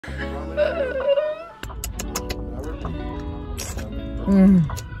We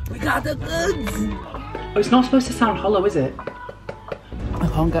got the goods. Oh, it's not supposed to sound hollow, is it? I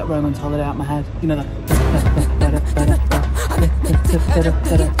can't get Roman's Holiday out my head. You know that.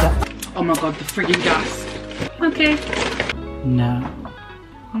 Oh my god, the friggin' gas. Okay. No.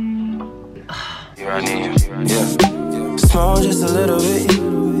 Yeah. Small just a little bit.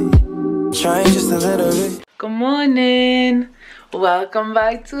 Try just a little bit. Good morning. Welcome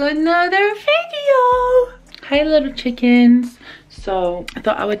back to another video. Hi little chickens. So I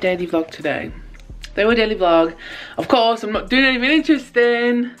thought I would daily vlog today. They were daily vlog. Of course, I'm not doing anything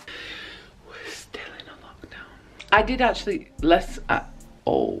interesting. We're still in a lockdown. I did actually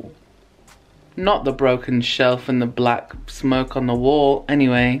oh, not the broken shelf and the black smoke on the wall.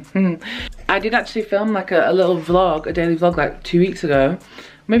 Anyway, I did actually film like a little vlog, a daily vlog, like 2 weeks ago.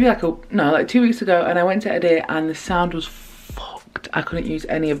 Maybe like 2 weeks ago, and I went to edit and the sound was fucked. I couldn't use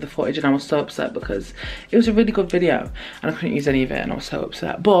any of the footage and I was so upset because it was a really good video and I couldn't use any of it and I was so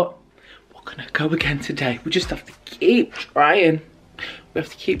upset. But we're gonna go again today. We just have to keep trying. We have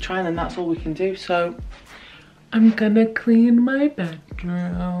to keep trying and that's all we can do. So I'm gonna clean my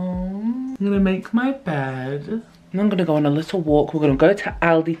bedroom. I'm gonna make my bed. And I'm gonna go on a little walk. We're gonna go to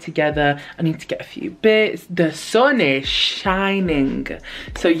Aldi together. I need to get a few bits. The sun is shining.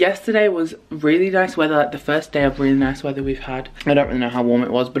 So yesterday was really nice weather, like the first day of really nice weather we've had. I don't really know how warm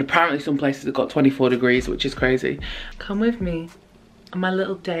it was, but apparently some places have got 24 degrees, which is crazy. Come with me on my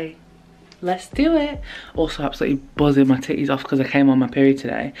little day. Let's do it. Also absolutely buzzing my titties off because I came on my period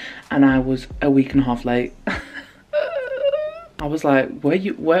today and I was a week and a half late. I was like, where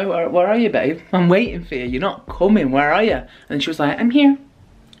are you, babe? I'm waiting for you. You're not coming. Where are you? And she was like, I'm here.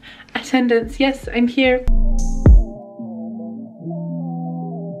 Attendance, yes, I'm here.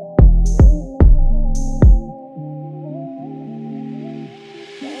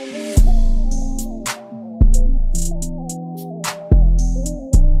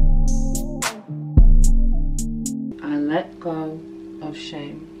 I let go of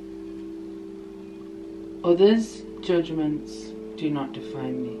shame. Others' judgments do not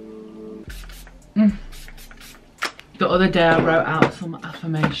define me. The other day I wrote out some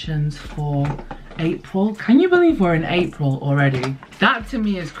affirmations for April. Can you believe we're in April already? That to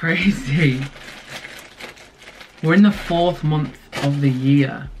me is crazy. We're in the 4th month of the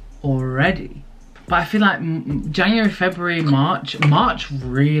year already. But I feel like January, February, March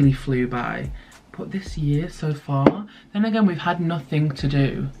really flew by. But this year so far, then again we've had nothing to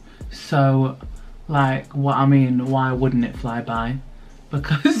do. So like, why wouldn't it fly by?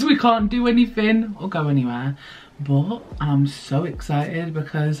 Because we can't do anything or go anywhere. But I'm so excited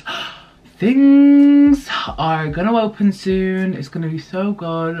because things are gonna open soon. It's gonna be so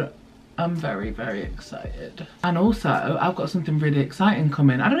good. I'm very, very excited. And also, I've got something really exciting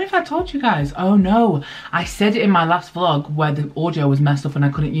coming. I don't know if I told you guys. Oh no, I said it in my last vlog where the audio was messed up and I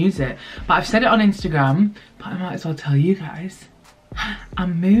couldn't use it. But I've said it on Instagram, but I might as well tell you guys.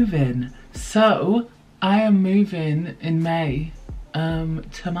 I'm moving. So I am moving in May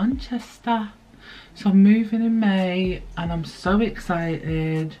to Manchester. So I'm moving in May and I'm so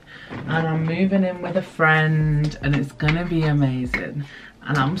excited, and I'm moving in with a friend and it's gonna be amazing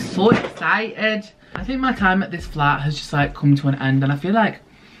and I'm so excited. I think my time at this flat has just like come to an end, and I feel like,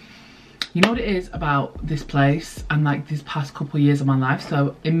 you know what it is about this place and like these past couple of years of my life.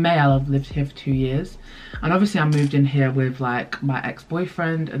 So in May I'll have lived here for 2 years, and obviously I moved in here with like my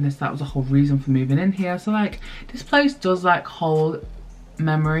ex-boyfriend, and that was the whole reason for moving in here. So like this place does like hold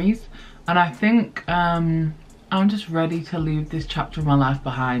memories, and I think I'm just ready to leave this chapter of my life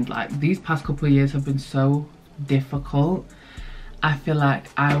behind. Like these past couple of years have been so difficult. I feel like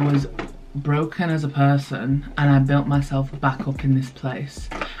I was broken as a person and I built myself back up in this place,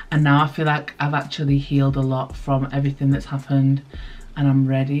 and now I feel like I've actually healed a lot from everything that's happened and I'm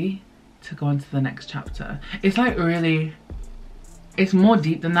ready to go on to the next chapter. It's like really, it's more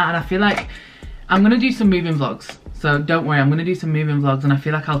deep than that, and I feel like I'm gonna do some moving vlogs, so don't worry, I'm gonna do some moving vlogs and I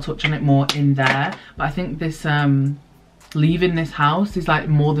feel like I'll touch on it more in there. But I think this leaving this house is like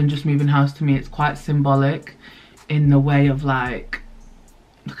more than just moving house to me. It's quite symbolic in the way of like,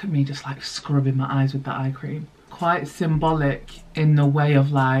 look at me just like scrubbing my eyes with that eye cream. Quite symbolic in the way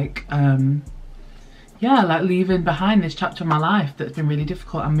of like, yeah, like leaving behind this chapter of my life that's been really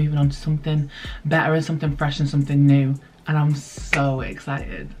difficult. I'm moving on to something better and something fresh and something new, and I'm so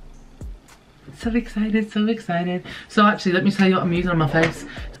excited. So excited, so excited. So actually, let me tell you what I'm using on my face.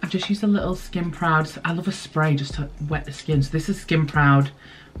 I've just used a little Skin Proud, I love a spray just to wet the skin. So this is Skin Proud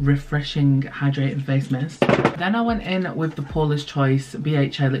Refreshing Hydrating Face Mist. Then I went in with the Paula's Choice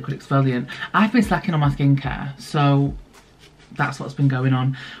BHA Liquid Exfoliant. I've been slacking on my skincare, so that's what's been going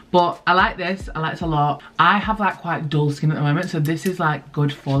on. But I like this. I like it a lot. I have like quite dull skin at the moment, so this is like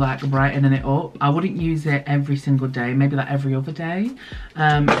good for like brightening it up. I wouldn't use it every single day, maybe like every other day,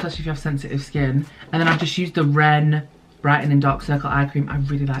 especially if you have sensitive skin. And then I've just used the Ren Brightening Dark Circle Eye Cream. I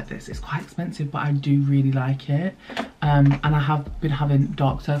really like this. It's quite expensive, but I do really like it. And I have been having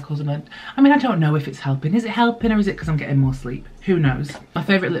dark circles, and I mean, I don't know if it's helping. Is it helping, or is it because I'm getting more sleep? Who knows? My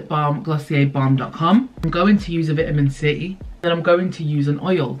favourite lip balm, glossierbalm.com. I'm going to use a vitamin C. Then I'm going to use an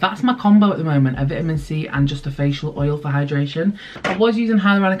oil. That's my combo at the moment, a vitamin C and just a facial oil for hydration. I was using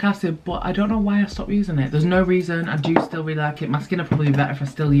hyaluronic acid, but I don't know why I stopped using it. There's no reason. I do still really like it. My skin would probably be better if I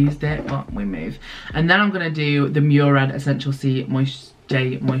still used it, but we move. And then I'm going to do the Murad Essential C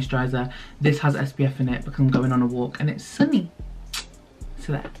Day Moisturizer. This has SPF in it because I'm going on a walk and it's sunny.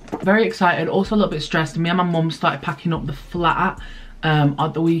 So there. Very excited, also a little bit stressed. Me and my mum started packing up the flat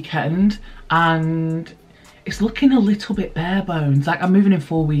at the weekend, and it's looking a little bit bare bones. Like, I'm moving in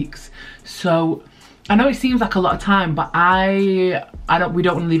 4 weeks, so I know it seems like a lot of time, but we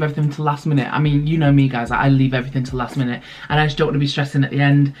don't want to leave everything till last minute. I mean, you know me, guys, I leave everything till last minute, and I just don't want to be stressing at the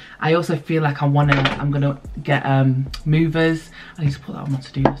end. I also feel like I'm gonna get movers. I need to put that on my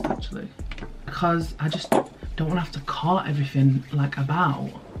to-do list actually, because I just don't want to have to cart everything like about.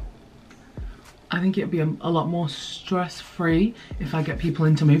 I think it'd be a lot more stress-free if I get people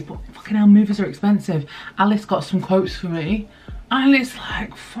in to move, but fucking hell, movers are expensive. Alice got some quotes for me, and it's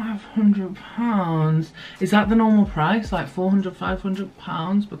like £500. Is that the normal price? Like 400, 500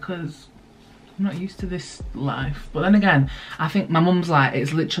 pounds? Because I'm not used to this life. But then again, I think my mum's like,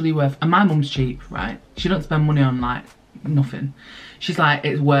 it's literally worth, and my mum's cheap, right? She don't spend money on like nothing. She's like,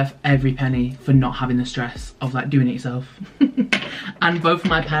 it's worth every penny for not having the stress of like doing it yourself. And both of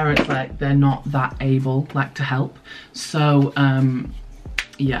my parents, like, they're not that able like to help, so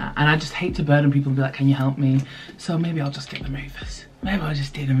yeah, and I just hate to burden people and be like, can you help me? So maybe I'll just get the movers. Maybe I'll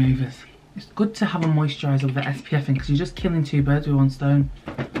just do the movers. It's good to have a moisturiser with the SPF in, because you're just killing 2 birds with 1 stone.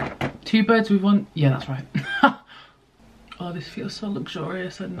 2 birds with 1, yeah, that's right. Oh, this feels so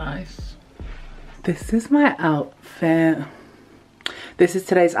luxurious and nice. This is my outfit. This is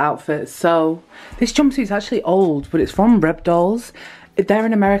today's outfit. So this jumpsuit's actually old, but it's from Rebdolls. They're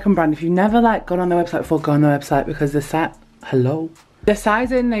an American brand. If you've never like gone on their website before, go on their website, because the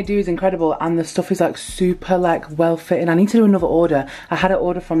sizing they do is incredible, and the stuff is like super like well fitting. I need to do another order. I had an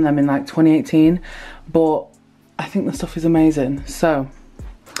order from them in like 2018, but I think the stuff is amazing. So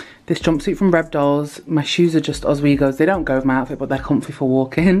this jumpsuit from Rebdolls. My shoes are just Oswego's. They don't go with my outfit, but they're comfy for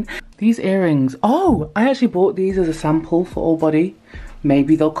walking. These earrings, oh, I actually bought these as a sample for All Body.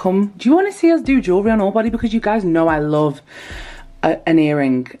 Maybe they'll come. Do you want to see us do jewellery on All Body? Because you guys know I love an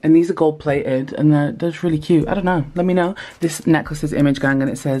earring, and these are gold plated, and they're just really cute. I don't know, let me know. This necklace is Image Gang, and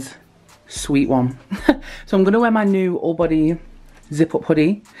it says sweet one. So I'm gonna wear my new All Body zip up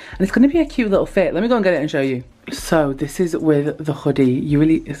hoodie, and it's gonna be a cute little fit. Let me go and get it and show you. So this is with the hoodie.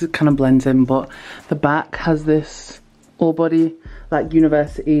 It kind of blends in, but the back has this All Body like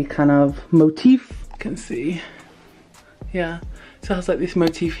university kind of motif. You can see, yeah. So it has like this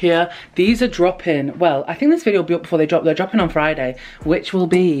motif here. These are dropping, well, I think this video will be up before they drop. They're dropping on Friday, which will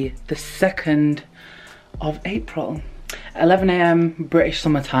be the 2nd of April. 11 AM British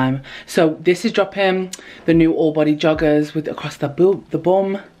summertime. So this is dropping, the new All Body joggers with across the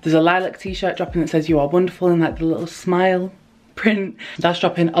bum. There's a lilac t-shirt dropping that says you are wonderful, and like the little smile print. That's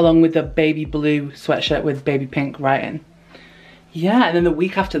dropping along with the baby blue sweatshirt with baby pink writing. Yeah, and then the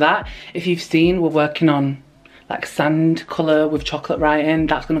week after that, if you've seen, we're working on like sand colour with chocolate writing.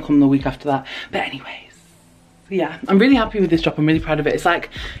 That's gonna come the week after that. But anyways, yeah, I'm really happy with this drop. I'm really proud of it. It's like,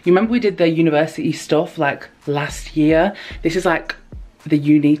 you remember we did the university stuff like last year? This is like the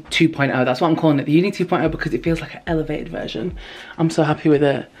uni 2.0. That's what I'm calling it, the uni 2.0, because it feels like an elevated version. I'm so happy with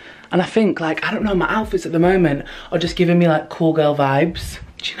it. And I think, like, I don't know, my outfits at the moment are just giving me like cool girl vibes.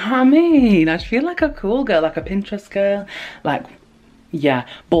 Do you know what I mean? I feel like a cool girl, like a Pinterest girl. Like, yeah,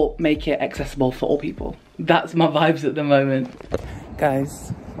 but make it accessible for all people. That's my vibes at the moment.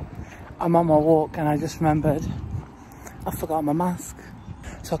 Guys, I'm on my walk and I just remembered I forgot my mask.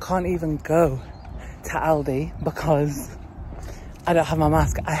 So I can't even go to Aldi because I don't have my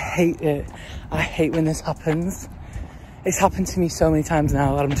mask. I hate it. I hate when this happens. It's happened to me so many times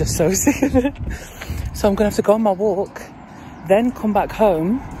now and I'm just so sick of it. So I'm gonna have to go on my walk, then come back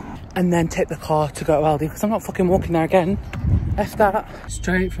home, and then take the car to go to Aldi, because I'm not fucking walking there again. F that.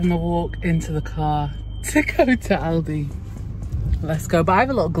 Straight from the walk into the car to go to Aldi. Let's go. But I have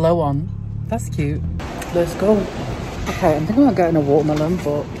a little glow on. That's cute. Let's go. Okay, I'm thinking about getting a watermelon,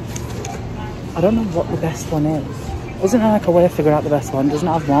 but I don't know what the best one is. Isn't there like a way of figuring out the best one? Doesn't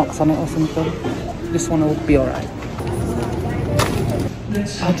it have marks on it or something? This one will be alright.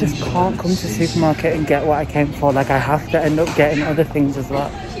 I just can't come to the supermarket and get what I came for. Like, I have to end up getting other things as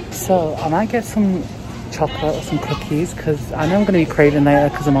well. So I might get some chocolate or some cookies because I know I'm going to be craving later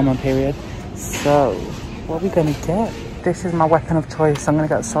because I'm on my period. So what are we going to get? This is my weapon of choice. I'm going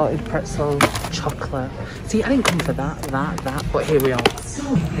to get salted pretzel chocolate. See, I didn't come for that, but here we are.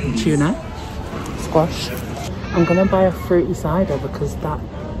 Tuna, squash. I'm going to buy a fruity cider because that,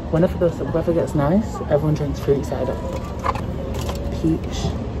 whenever the weather gets nice, everyone drinks fruity cider. Peach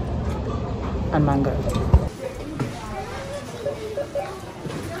and mango.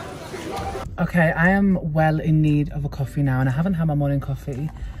 Okay, I am well in need of a coffee now, and I haven't had my morning coffee.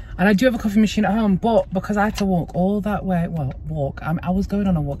 And I do have a coffee machine at home, but because I had to walk all that way, well, I was going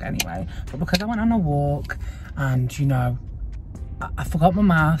on a walk anyway, but because I went on a walk and, you know, I forgot my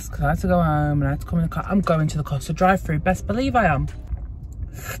mask, so I had to go home and I had to come in the car. I'm going to the Costa drive-through, best believe I am.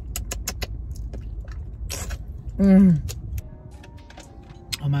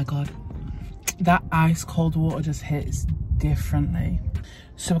 Oh my God, that ice cold water just hits differently.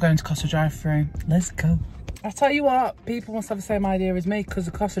 So we're going to Costa drive-through, let's go. I tell you what, people must have the same idea as me because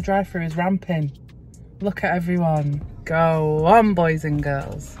the Costa drive-through is ramping. Look at everyone. Go on, boys and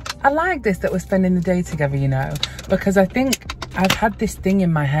girls. I like this, that we're spending the day together, you know, because I think I've had this thing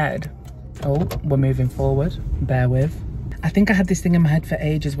in my head. Oh, we're moving forward, bear with. I think I had this thing in my head for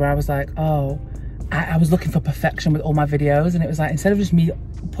ages where I was like, oh, I was looking for perfection with all my videos, and it was like, instead of just me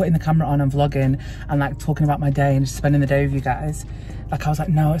putting the camera on and vlogging and like talking about my day and just spending the day with you guys, like I was like,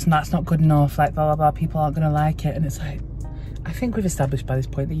 no, it's not good enough, like blah blah blah, people aren't gonna like it. And it's like, I think we've established by this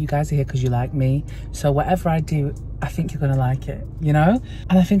point that you guys are here because you like me, so whatever I do, I think you're gonna like it, you know?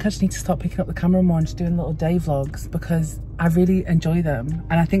 And I think I just need to start picking up the camera more and just doing little day vlogs because I really enjoy them,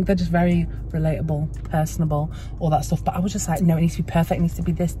 and I think they're just very relatable, personable, all that stuff. But I was just like, no, it needs to be perfect, it needs to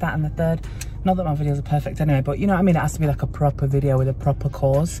be this, that and the third. Not that my videos are perfect anyway, but you know what I mean, it has to be like a proper video with a proper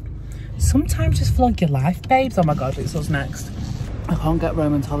cause. Sometimes just vlog your life, babes. Oh my God, it's us next. I can't get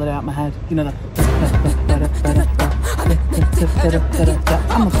Roman's holiday out my head. You know that.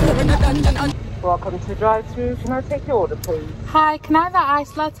 Welcome to the drive-thru. Can I take your order, please? Hi, can I have that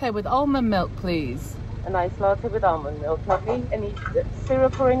iced latte with almond milk, please? A nice latte with almond milk, lovely. Any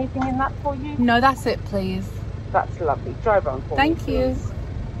syrup or anything in that for you? No, that's it, please. That's lovely. Drive on for me. Thank you.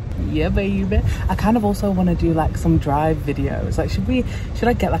 Yeah, baby. I kind of also want to do like some drive videos. Like, should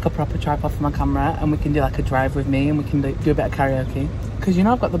I get like a proper tripod for my camera and we can do like a drive with me and we can do a bit of karaoke? Because you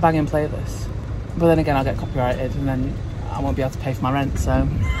know I've got the banging playlist, but then again I'll get copyrighted and then I won't be able to pay for my rent. So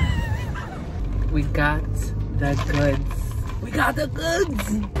we got the goods. We got the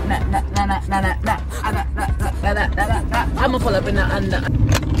goods. I'ma pull up in the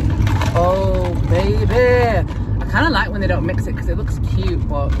oh baby. I kind of like when they don't mix it because it looks cute,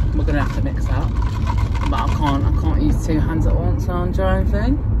 but we're gonna have to mix that. But I can't use two hands at once on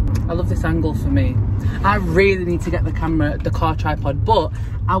driving. I love this angle for me. I really need to get the car tripod, but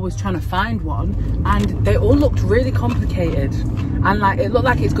I was trying to find one and they all looked really complicated. And like, it looked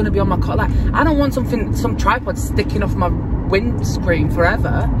like it's gonna be on my car. Like, I don't want some tripod sticking off my windscreen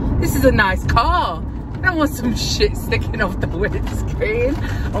forever. This is a nice car. I don't want some shit sticking off the windscreen.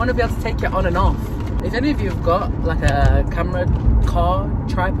 I want to be able to take it on and off. If any of you have got like a camera car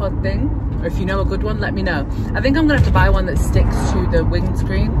tripod thing, or if you know a good one, let me know. I think I'm gonna have to buy one that sticks to the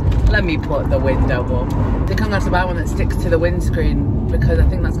windscreen. Let me put the window up. I think I'm gonna have to buy one that sticks to the windscreen because I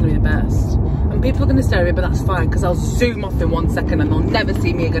think that's gonna be the best. And people are gonna stare at me, but that's fine because I'll zoom off in 1 second and they'll never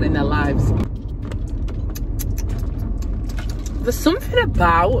see me again in their lives. There's something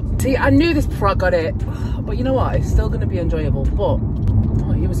about, see, I knew this before I got it, but you know what? It's still gonna be enjoyable. But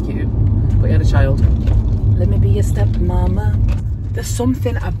oh, he was cute. But he had a child. Let me be your stepmama. There's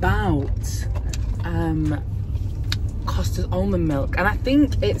something about Costa's almond milk, and I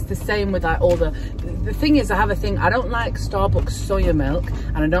think it's the same with like all the thing is, I have a thing, I don't like Starbucks soya milk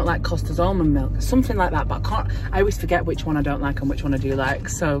and I don't like Costa's almond milk, something like that, but I always forget which one I don't like and which one I do like.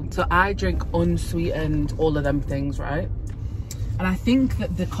 So I drink unsweetened, all of them things, right? And I think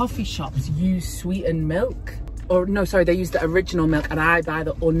that the coffee shops use sweetened milk. Or no, sorry, they use the original milk and I buy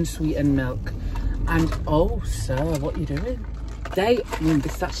the unsweetened milk. And oh sir, what are you doing?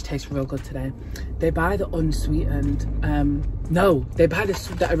 This actually tastes real good today. They buy the unsweetened, no, they buy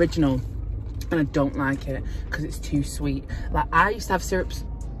the original, and I don't like it because it's too sweet. Like, I used to have syrups,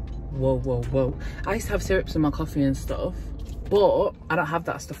 whoa. I used to have syrups in my coffee and stuff, but I don't have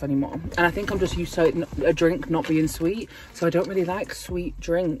that stuff anymore. And I think I'm just used to a drink not being sweet, so I don't really like sweet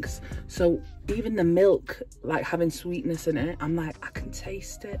drinks. So even the milk, like having sweetness in it, I'm like, I can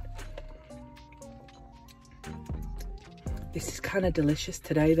taste it. This is kind of delicious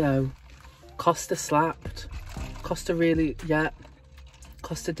today though. Costa slapped. Costa really, yeah.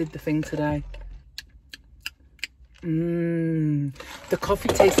 Costa did the thing today. The coffee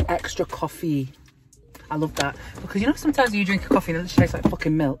tastes extra coffee. I love that. Because you know sometimes you drink a coffee and it tastes like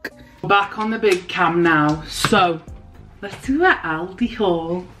fucking milk. Back on the big cam now. So, let's do that Aldi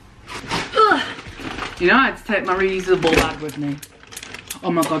haul. Ugh. You know I had to take my reusable bag with me.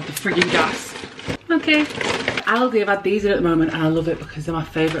 Oh my god, the friggin' gas. Okay. Aldi, I've had these in at the moment and I love it because they're my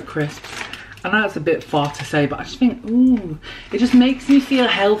favourite crisps. I know that's a bit far to say, but I just think, ooh, it just makes me feel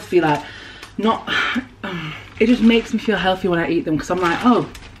healthy, like, it just makes me feel healthy when I eat them, because I'm like, oh,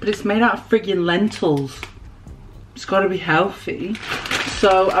 but it's made out of friggin' lentils. It's got to be healthy.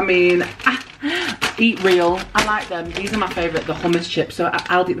 So, I mean, Eat Real, I like them. These are my favourite, the hummus chips. So at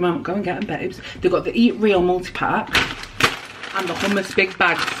Aldi at the moment, go and get them, babes. They've got the Eat Real multi-pack and the hummus big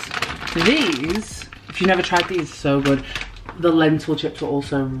bags. These, if you've never tried these, so good. The lentil chips are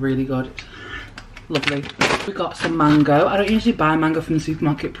also really good. Lovely. We got some mango. I don't usually buy mango from the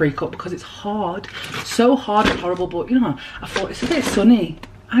supermarket pre-cut because it's hard. So hard and horrible, but you know, I thought it's a bit sunny.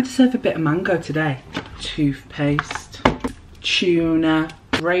 I deserve a bit of mango today. Toothpaste, tuna,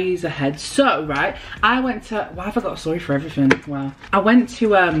 razor head. So, right, I went to, why have I got a story for everything? Wow. I went to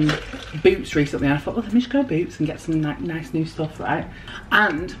Boots recently and I thought, well, let me just go to Boots and get some nice new stuff, right?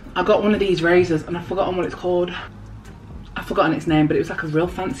 And I got one of these razors and I've forgotten what it's called. I've forgotten its name, but it was like a real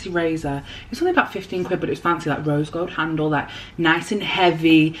fancy razor. It was only about 15 quid, but it was fancy, like rose gold handle, like nice and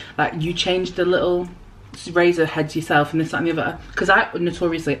heavy. Like you changed the little razor heads yourself and this, that and the other. Because I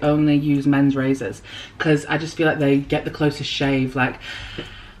notoriously only use men's razors because I just feel like they get the closest shave. Like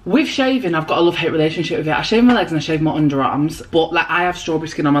with shaving, I've got a love-hate relationship with it. I shave my legs and I shave my underarms, but like I have strawberry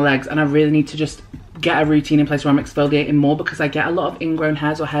skin on my legs and I really need to just get a routine in place where I'm exfoliating more because I get a lot of ingrown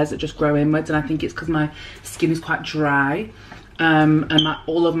hairs or hairs that just grow inwards, and I think it's because my skin is quite dry, and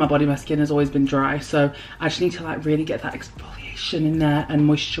all over my body my skin has always been dry, so I just need to like really get that exfoliation in there and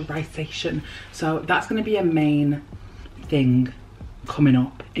moisturization. So that's going to be a main thing coming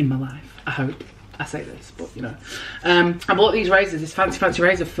up in my life, I hope. I say this, but you know, I bought these razors, this fancy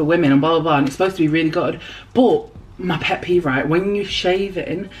razor for women and blah blah blah, and it's supposed to be really good, but my pet peeve, right, when you shave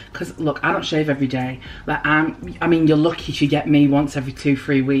in, because look, I don't shave every day, like I mean you're lucky if you get me once every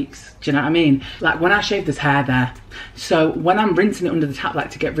 2-3 weeks, do you know what I mean? Like when I shave, there's hair there, so when I'm rinsing it under the tap,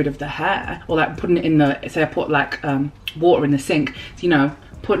 like to get rid of the hair, or like putting it in the, say I put like water in the sink, you know,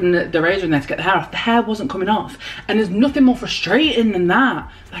 putting the razor in there to get the hair off, the hair wasn't coming off, and there's nothing more frustrating than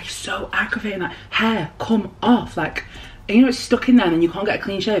that. Like so aggravating, like hair come off, like, and you know it's stuck in there and then you can't get a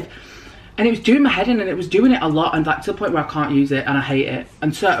clean shave. And it was doing my head in, and it was doing it a lot, and like to the point where I can't use it and I hate it.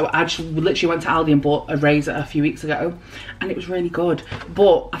 And so I just literally went to Aldi and bought a razor a few weeks ago, and it was really good.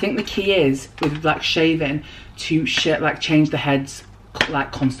 But I think the key is with like shaving to like change the heads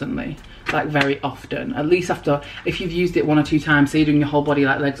like constantly, like very often, at least after, if you've used it 1 or 2 times, so you're doing your whole body,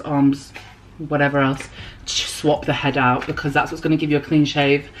 like legs, arms, whatever else, just swap the head out, because that's what's going to give you a clean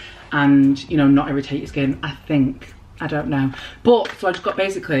shave and, you know, not irritate your skin, I think. I don't know. But so I just got,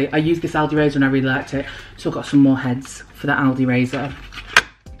 basically I used this Aldi razor and I really liked it, so I got some more heads for the Aldi razor.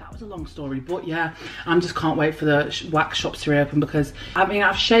 That was a long story, but yeah, I just can't wait for the wax shops to reopen, because I mean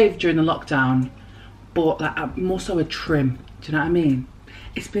I've shaved during the lockdown, but like more so a trim, do you know what I mean?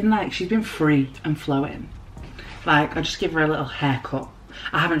 It's been like, she's been free and flowing, like I just give her a little haircut.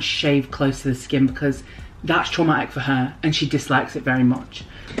 I haven't shaved close to the skin because that's traumatic for her and she dislikes it very much.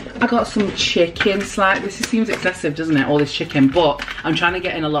 I got some chicken slack. This seems excessive, doesn't it, all this chicken, but I'm trying to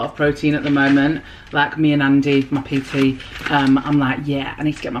get in a lot of protein at the moment. Like me and Andy, my PT, I'm like, yeah, I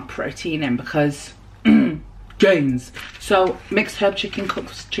need to get my protein in because gains. So mixed herb chicken,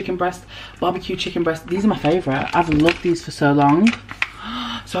 cooked chicken breast, barbecue chicken breast, these are my favourite. I've loved these for so long,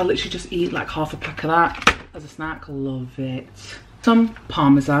 so I literally just eat like half a pack of that as a snack. Love it. Some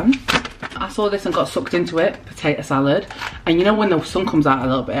parmesan. I saw this and got sucked into it. Potato salad. And you know when the sun comes out a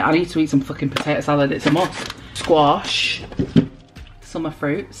little bit, I need to eat some fucking potato salad. It's a must. Squash. Summer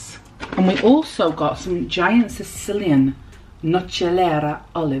fruits. And we also got some giant Sicilian nocellara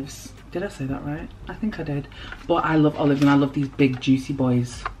olives. Did I say that right? I think I did. But I love olives and I love these big juicy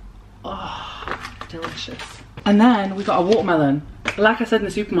boys. Oh, delicious. And then we got a watermelon. Like I said in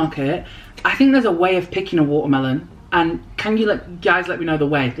the supermarket, I think there's a way of picking a watermelon. And can you guys let me know the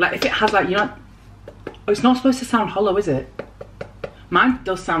way? Like if it has like, you know, it's not supposed to sound hollow, is it? Mine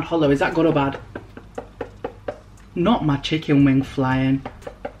does sound hollow. Is that good or bad? Not my chicken wing flying.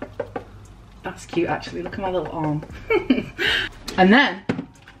 That's cute actually. Look at my little arm. And then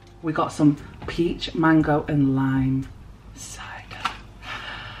we got some peach, mango and lime cider.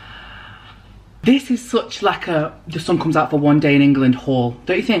 This is such like a the sun comes out for one day in England haul.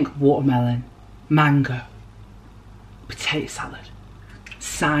 Don't you think? Watermelon, mango, potato salad,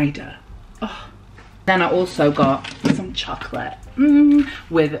 cider. Oh. Then I also got some chocolate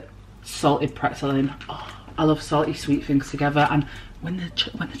with salted pretzel in. Oh, I love salty sweet things together. And when the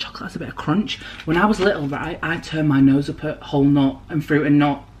chocolate has a bit of crunch. When I was little, right, I turned my nose up at whole nut and fruit and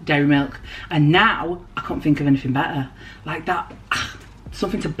nut, dairy milk. And now I can't think of anything better. Like that,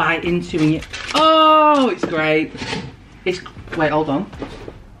 something to bite into and you, oh, it's great. It's, wait, hold on.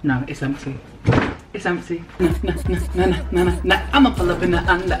 No, it's empty. It's empty. No. I'm up a little bit.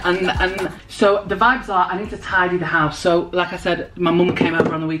 So the vibes are, I need to tidy the house. So like I said, my mum came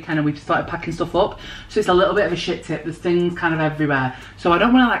over on the weekend and we've started packing stuff up. So it's a little bit of a shit tip. There's things kind of everywhere. So I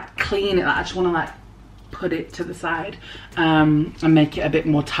don't want to like clean it. Like, I just want to like put it to the side and make it a bit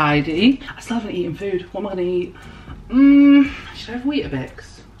more tidy. I still haven't eaten food. What am I going to eat? Should I have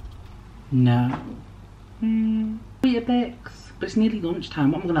Weetabix? No. Weetabix. But it's nearly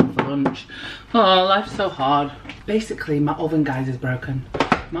lunchtime. What am I gonna have for lunch? Oh, life's so hard. Basically, my oven, guys, is broken.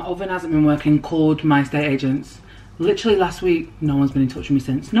 My oven hasn't been working. Called my estate agents. Literally last week, no one's been in touch with me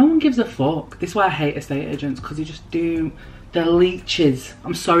since. No one gives a fuck. This is why I hate estate agents, because you just do. They're leeches.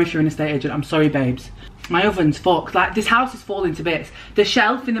 I'm sorry if you're an estate agent. I'm sorry, babes. My oven's fucked. Like, this house is falling to bits. The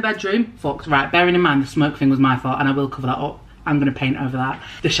shelf in the bedroom, fucked. Right, bearing in mind the smoke thing was my fault, and I will cover that up. I'm gonna paint over that.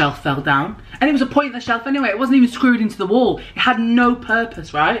 The shelf fell down. And it was a pointless shelf anyway. It wasn't even screwed into the wall. It had no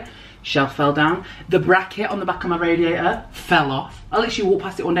purpose, right? Shelf fell down. The bracket on the back of my radiator fell off. I literally walked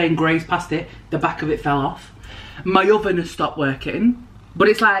past it one day and grazed past it. The back of it fell off. My oven has stopped working. But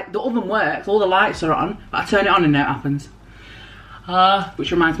it's like, the oven works, all the lights are on, but I turn it on and now it happens.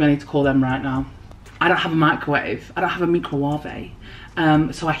 Which reminds me I need to call them right now. I don't have a microwave. I don't have a microwave.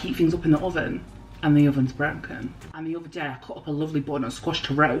 So I heat things up in the oven. And the oven's broken. And the other day I cut up a lovely butternut squash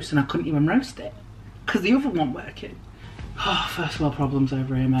to roast and I couldn't even roast it because the oven wasn't working. Oh, first world problems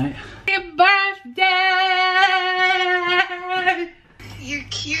over here, mate. Happy birthday! You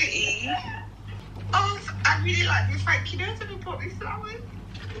cutie. Oh, I really like this. Thank you. No one's ever bought me flowers.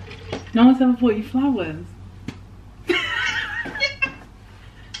 No one's ever bought you flowers? So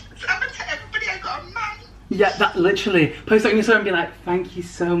I'm gonna tell everybody I got a man. Yeah, that literally. Post it on your story and be like, thank you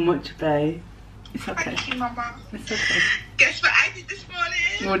so much, babe. It's okay. Thank you, Mama. It's okay. Guess what I did this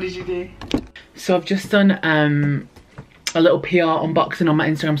morning? What did you do? So I've just done a little PR unboxing on my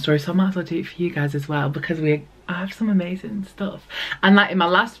Instagram story, so I might as well do it for you guys as well because I have some amazing stuff. And like in my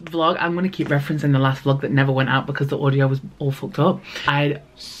last vlog, I'm going to keep referencing the last vlog that never went out because the audio was all fucked up. I had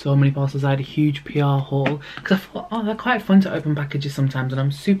so many parcels. I had a huge PR haul because I thought, oh, they're quite fun to open packages sometimes, and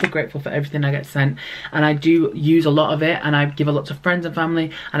I'm super grateful for everything I get sent. And I do use a lot of it, and I give a lot to friends and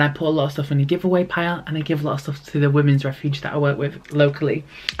family, and I put a lot of stuff in a giveaway pile, and I give a lot of stuff to the women's refuge that I work with locally.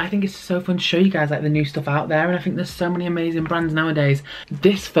 I think it's so fun to show you guys like the new stuff out there, and I think there's so many amazing brands nowadays.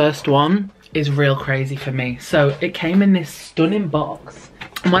 This first one is real crazy for me. So it came in this stunning box,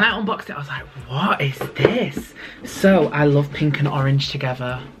 and when I unboxed it I was like, what is this? So I love pink and orange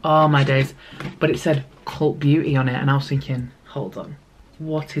together, oh my days. But it said Cult Beauty on it, and I was thinking, hold on,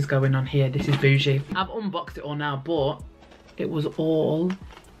 what is going on here? This is bougie. I've unboxed it all now, but it was all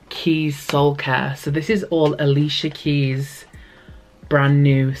Keys Soul Care. So this is all Alicia Keys' brand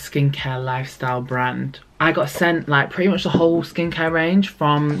new skincare lifestyle brand. I got sent like pretty much the whole skincare range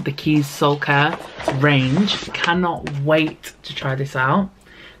from the Keys Soul Care range. Cannot wait to try this out.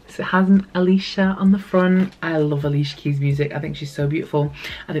 So it has an Alicia on the front. I love Alicia Keys' music. I think she's so beautiful.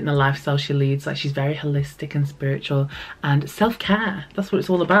 I think the lifestyle she leads, like, she's very holistic and spiritual and self-care. That's what it's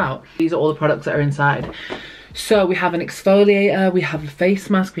all about. These are all the products that are inside. So we have an exfoliator, we have a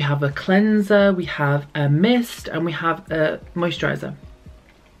face mask, we have a cleanser, we have a mist, and we have a moisturizer.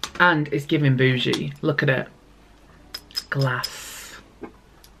 And it's giving bougie. Look at it. Glass.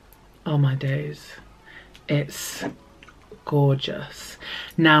 Oh my days. It's gorgeous.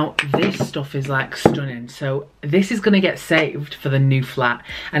 Now this stuff is like stunning. So this is going to get saved for the new flat,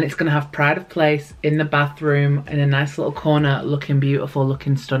 and it's going to have pride of place in the bathroom in a nice little corner, looking beautiful,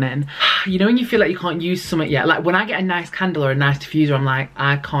 looking stunning. You know when you feel like you can't use something yet? Like when I get a nice candle or a nice diffuser, I'm like,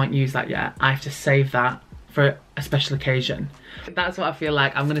 I can't use that yet. I have to save that for a special occasion. That's what I feel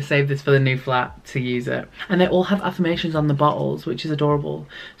like. I'm going to save this for the new flat to use it. And they all have affirmations on the bottles, which is adorable.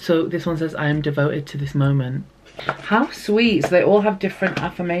 So this one says, I am devoted to this moment. How sweet. So they all have different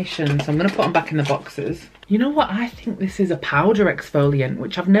affirmations. So I'm going to put them back in the boxes. You know what? I think this is a powder exfoliant,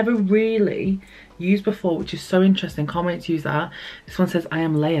 which I've never really used before, which is so interesting. Can't wait to use that. This one says, I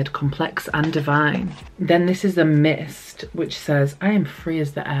am layered, complex and divine. Then this is a mist, which says, I am free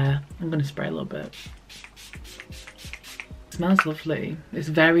as the air. I'm going to spray a little bit. It smells lovely. It's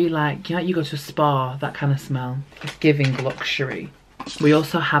very like, you know, you go to a spa, that kind of smell. It's giving luxury. We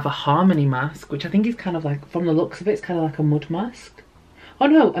also have a harmony mask, which I think is kind of like, from the looks of it, it's kind of like a mud mask. Oh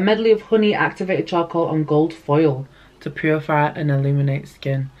no, a medley of honey, activated charcoal and gold foil to purify and illuminate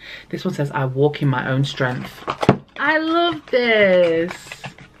skin. This one says, I walk in my own strength. I love this.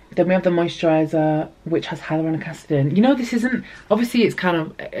 Then we have the moisturizer, which has hyaluronic acid in. You know, this isn't, obviously it's kind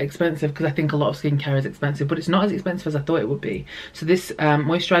of expensive because I think a lot of skincare is expensive, but it's not as expensive as I thought it would be. So this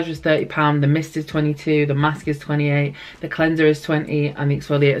moisturizer is £30, the mist is 22, the mask is 28, the cleanser is 20, and the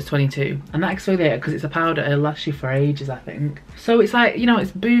exfoliator is 22. And that exfoliator, because it's a powder, it'll last you for ages, I think. So it's like, you know,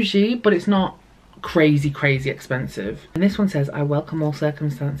 it's bougie, but it's not crazy expensive. And this one says, I welcome all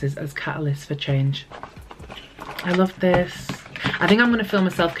circumstances as catalysts for change. I love this. I think I'm going to film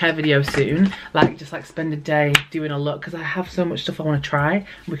a self-care video soon, like just like spend a day doing a look, because I have so much stuff I want to try.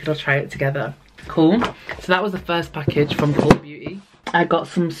 We could all try it together. Cool. So that was the first package from Cult Beauty. I got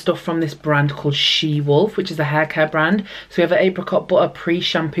some stuff from this brand called She Wolf, which is a hair care brand. So we have an apricot butter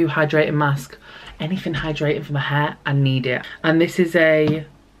pre-shampoo hydrating mask. Anything hydrating for my hair, I need it. And this is a,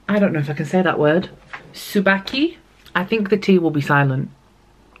 I don't know if I can say that word, Subaki. I think the T will be silent.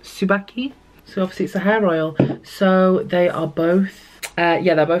 Subaki. So obviously it's a hair oil. So they are both,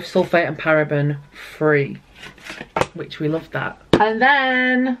 yeah, they're both sulfate and paraben free, which we love that. And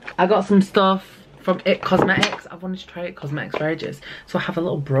then I got some stuff from It Cosmetics. I've wanted to try It Cosmetics for ages. So I have a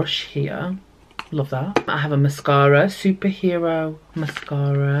little brush here. Love that. I have a mascara, Superhero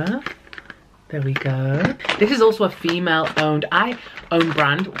mascara. There we go. This is also a female owned, I own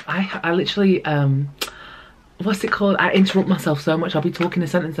brand. I literally, what's it called? I interrupt myself so much. I'll be talking a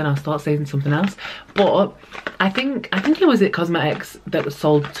sentence and I'll start saying something else. But I think it was It Cosmetics that was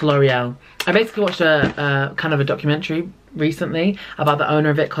sold to L'Oreal. I basically watched a kind of a documentary recently about the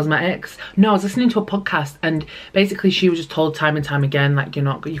owner of It Cosmetics. No, I was listening to a podcast, and basically she was just told time and time again, like,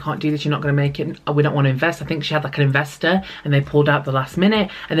 you can't do this, you're not going to make it, we don't want to invest. I think she had like an investor and they pulled out the last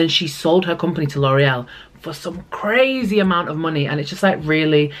minute, and then she sold her company to L'Oreal for some crazy amount of money. And it's just like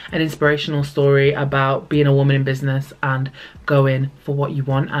really an inspirational story about being a woman in business and going for what you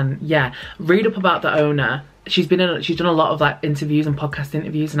want. And yeah, read up about the owner. She's done a lot of like interviews and podcast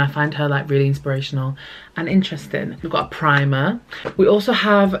interviews, and I find her like really inspirational and interesting. We've got a primer. We also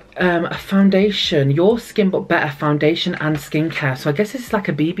have a foundation, Your Skin But Better foundation and skincare. So I guess this is like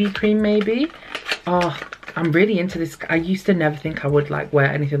a BB cream maybe. Oh, I'm really into this. I used to never think I would like wear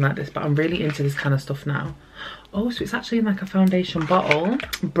anything like this, but I'm really into this kind of stuff now. Oh, so it's actually in like a foundation bottle.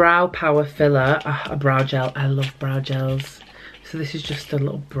 Brow Power Filler, a brow gel. I love brow gels. So this is just a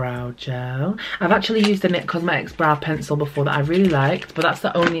little brow gel. I've actually used an It Cosmetics brow pencil before that I really liked, but that's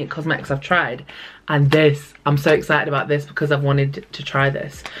the only It Cosmetics I've tried. And this, I'm so excited about this because I've wanted to try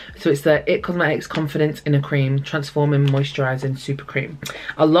this. So it's the It Cosmetics Confidence in a Cream Transforming Moisturizing Super Cream.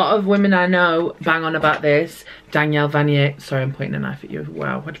 A lot of women I know bang on about this. Danielle Vanier, sorry, I'm pointing a knife at you.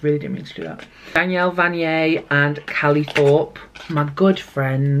 Wow, I really didn't mean to do that. Danielle Vanier and Callie Thorpe, my good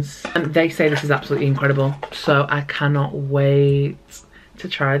friends. And they say this is absolutely incredible. So I cannot wait to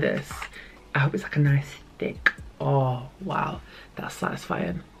try this. I hope it's like a nice thick. Oh, wow, that's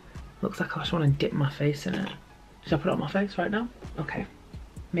satisfying. Looks like I just want to dip my face in it. Should I put it on my face right now? Okay,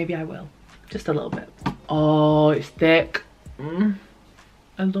 maybe I will. Just a little bit. Oh, it's thick. I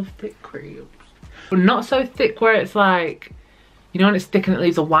love thick creams. But not so thick where it's like, you know when it's thick and it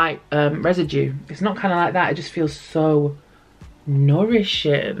leaves a white residue. It's not kind of like that. It just feels so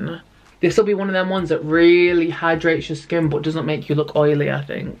nourishing. This will be one of them ones that really hydrates your skin but doesn't make you look oily, I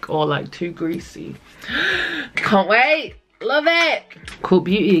think. Or like too greasy. Can't wait. Love it. Cult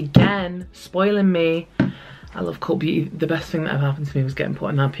Beauty again, spoiling me. I love Cult Beauty. The best thing that ever happened to me was getting put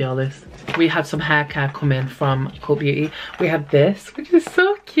on our PR list. We had some hair care come in from Cult Beauty. We had this, which is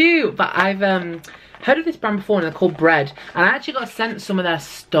so cute. But I've heard of this brand before, and they're called Bread. And I actually got sent some of their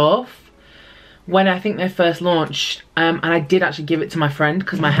stuff when I think they first launched, and I did actually give it to my friend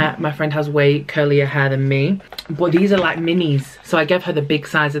because my friend has way curlier hair than me. But these are like minis, so I gave her the big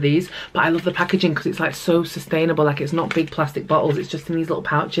size of these. But I love the packaging because it's like so sustainable. Like it's not big plastic bottles, it's just in these little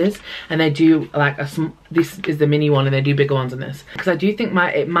pouches. And they do like this is the mini one, and they do bigger ones than this because I do think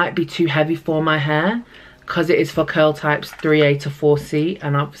it might be too heavy for my hair because it is for curl types 3A to 4C,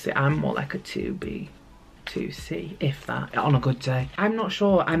 and obviously I'm more like a 2B. 2C, if that, on a good day. I'm not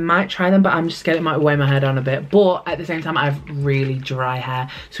sure. I might try them, but I'm just scared it might weigh my hair down a bit. But at the same time, I have really dry hair,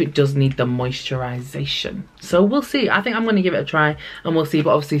 so it does need the moisturization. So we'll see. I think I'm going to give it a try, and we'll see.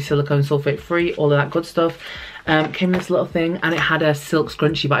 But obviously, silicone sulfate free, all of that good stuff. Came in this little thing, and it had a silk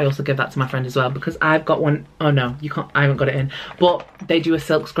scrunchie, but I also gave that to my friend as well because I've got one. Oh no, you can't. I haven't got it in. But they do a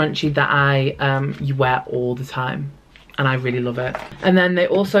silk scrunchie that you wear all the time. And I really love it. And then they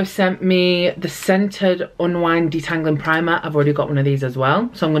also sent me the Scented Unwind Detangling Primer. I've already got one of these as well,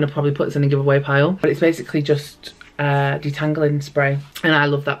 so I'm going to probably put this in a giveaway pile. But it's basically just detangling spray, and I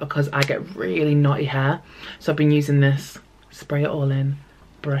love that because I get really knotty hair. So I've been using this, spray it all in,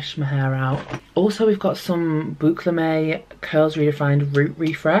 brush my hair out. Also, we've got some Bouclame Curls Redefined Root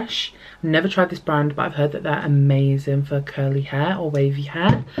Refresh. Never tried this brand, but I've heard that they're amazing for curly hair or wavy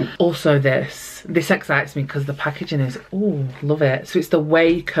hair. Also this excites me because the packaging is, oh, love it. So it's the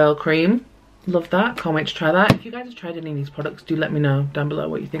Whey Curl Cream. Love that, can't wait to try that. If you guys have tried any of these products, do let me know down below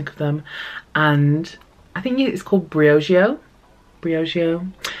what you think of them. And I think it's called Briogeo.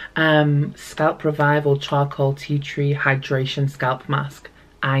 Scalp Revival Charcoal Tea Tree Hydration Scalp Mask.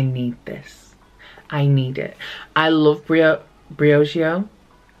 I need this. I need it. I love Briogeo.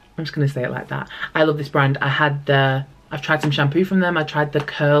 I'm just gonna say it like that. I love this brand. I've tried some shampoo from them. I tried the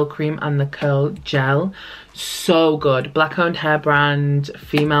curl cream and the curl gel. So good. Black owned hair brand,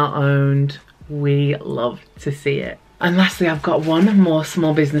 female owned. We love to see it. And lastly, I've got one more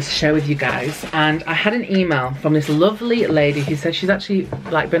small business to share with you guys. And I had an email from this lovely lady who says she's actually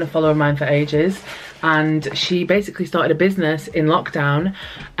like been a follower of mine for ages. And she basically started a business in lockdown,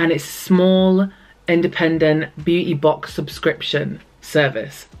 and it's small independent beauty box subscription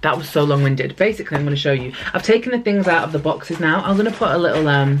service. That was so long-winded. Basically, I'm going to show you. I've taken the things out of the boxes now. I'm going to put a little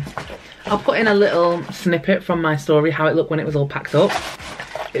I'll put in a little snippet from my story how it looked when it was all packed up.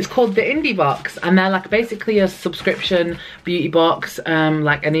 It's called the Indie Box, and they're like basically a subscription beauty box,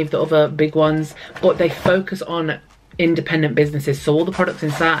 like any of the other big ones, but they focus on independent businesses. So all the products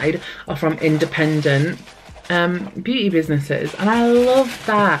inside are from independent beauty businesses, and I love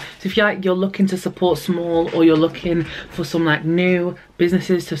that. So if you're looking to support small, or you're looking for some like new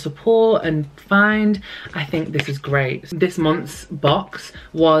businesses to support and find, I think this is great. This month's box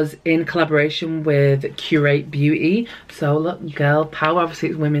was in collaboration with Curate Beauty. So look, girl power, obviously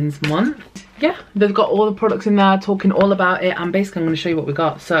it's Women's Month. Yeah, they've got all the products in there talking all about it, and basically I'm going to show you what we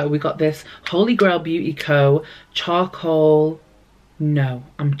got. So we got this Holy Grail Beauty Co. charcoal, no,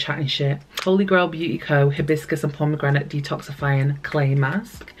 I'm chatting shit. Holy Grail Beauty Co. hibiscus and pomegranate detoxifying clay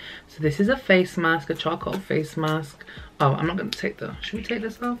mask. So this is a face mask, a charcoal face mask. Oh, I'm not going to take the, should we take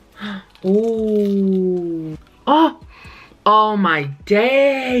this off? Oh, oh my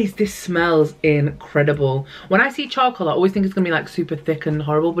days, this smells incredible. When I see charcoal, I always think it's going to be like super thick and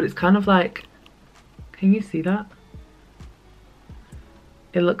horrible, but it's kind of like, can you see that?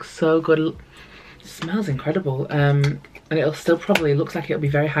 It looks so good. It smells incredible. And it'll still probably, looks like it'll be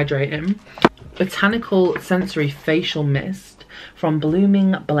very hydrating. Botanical Sensory Facial Mist from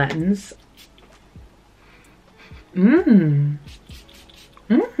Blooming Blends. Smells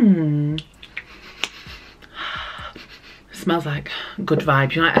like good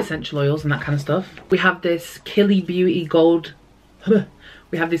vibes, you know, like essential oils and that kind of stuff. We have this Killy Beauty Gold.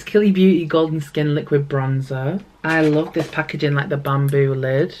 We have this Killy Beauty Golden Skin Liquid Bronzer. I love this packaging, like the bamboo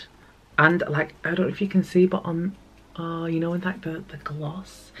lid. And like, I don't know if you can see, but on, you know, in like the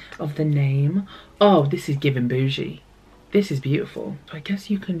gloss of the name. Oh, this is giving bougie. This is beautiful. So I guess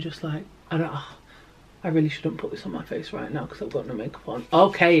you can just like, I don't know. I really shouldn't put this on my face right now because I've got no makeup on.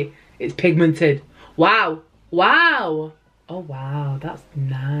 Okay, it's pigmented. Wow, wow. Oh wow, that's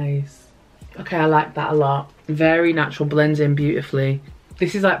nice. Okay, I like that a lot. Very natural, blends in beautifully.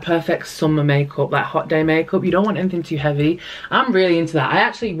 This is like perfect summer makeup, like hot day makeup. You don't want anything too heavy. I'm really into that. I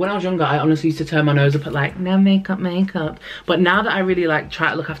actually, when I was younger, I honestly used to turn my nose up at like, no makeup. But now that I really like try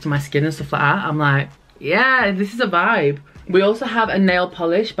to look after my skin and stuff like that, I'm like, yeah, this is a vibe. We also have a nail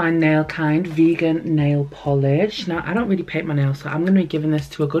polish by Nail Kind, vegan nail polish. Now, I don't really paint my nails, so I'm going to be giving this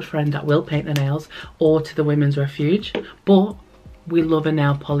to a good friend that will paint the nails, or to the Women's Refuge. But we love a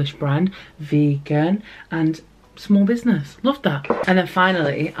nail polish brand, vegan, and small business. Love that. And then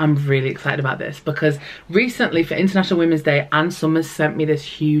finally, I'm really excited about this because recently for International Women's Day, Ann Summers sent me this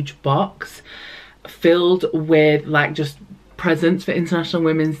huge box filled with like just presents for International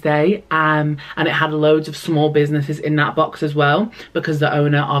Women's Day, and it had loads of small businesses in that box as well, because the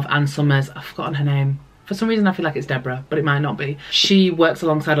owner of Ann Summers, I've forgotten her name. For some reason I feel like it's Deborah, but it might not be. She works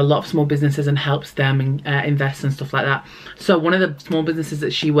alongside a lot of small businesses and helps them invest and stuff like that. So one of the small businesses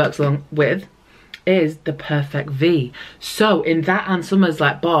that she works along with is the Perfect V. So in that Ann Summers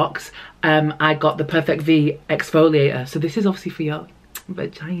like box, I got the Perfect V exfoliator. So this is obviously for your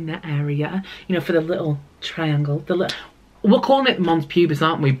vagina area, you know, for the little triangle, the little, we're calling it mons pubis,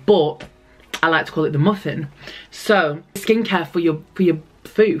 aren't we? But I like to call it the muffin. So skincare for your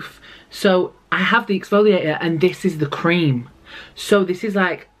foof. So I have the exfoliator, and this is the cream. So this is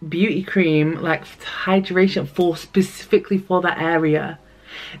like beauty cream, like hydration for specifically for that area.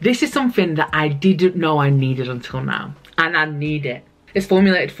 This is something that I didn't know I needed until now, and I need it. It's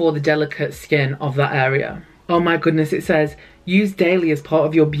formulated for the delicate skin of that area. Oh my goodness, it says use daily as part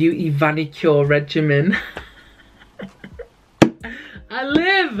of your beauty vanicure regimen. I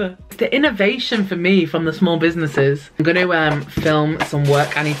live. The innovation for me from the small businesses. I'm gonna film some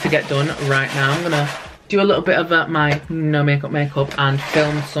work I need to get done right now. I'm gonna do a little bit of my no makeup and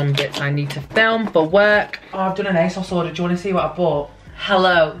film some bits I need to film for work. Oh, I've done an ASOS order. Do you want to see what I bought?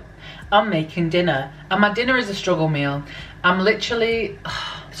 Hello, I'm making dinner, and my dinner is a struggle meal. I'm literally,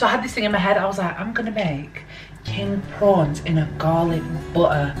 so I had this thing in my head. I was like, I'm gonna make king prawns in a garlic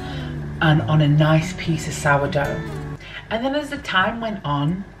butter and on a nice piece of sourdough. And then as the time went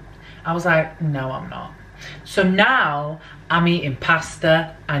on, I was like, no, I'm not. So now I'm eating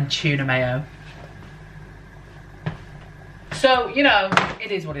pasta and tuna mayo. So, you know,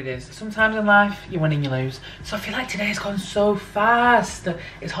 it is what it is. Sometimes in life, you win and you lose. So I feel like today has gone so fast.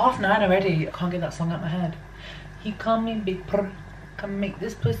 It's 9:30 already. I can't get that song out of my head. He call me big prr, come make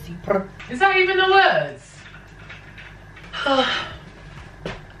this pussy prr. Is that even the words?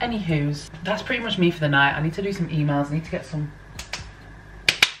 Anywho's, that's pretty much me for the night. I need to do some emails. I need to get some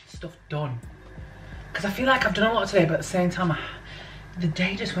stuff done. Because I feel like I've done a lot today, but at the same time, the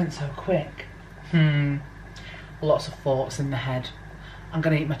day just went so quick. Lots of thoughts in the head. I'm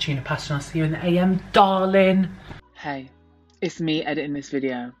gonna eat my tuna pasta and I'll see you in the AM, darling. Hey, it's me editing this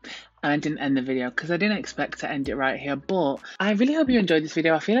video. And I didn't end the video because I didn't expect to end it right here, but I really hope you enjoyed this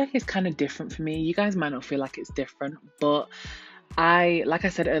video. I feel like it's kind of different for me. You guys might not feel like it's different, but like I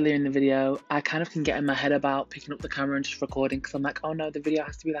said earlier in the video, I kind of can get in my head about picking up the camera and just recording because I'm like, oh no, the video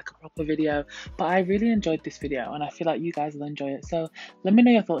has to be like a proper video. But I really enjoyed this video and I feel like you guys will enjoy it. So let me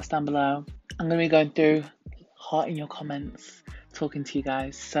know your thoughts down below. I'm gonna be going through heart in your comments, talking to you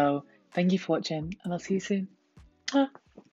guys. So thank you for watching and I'll see you soon.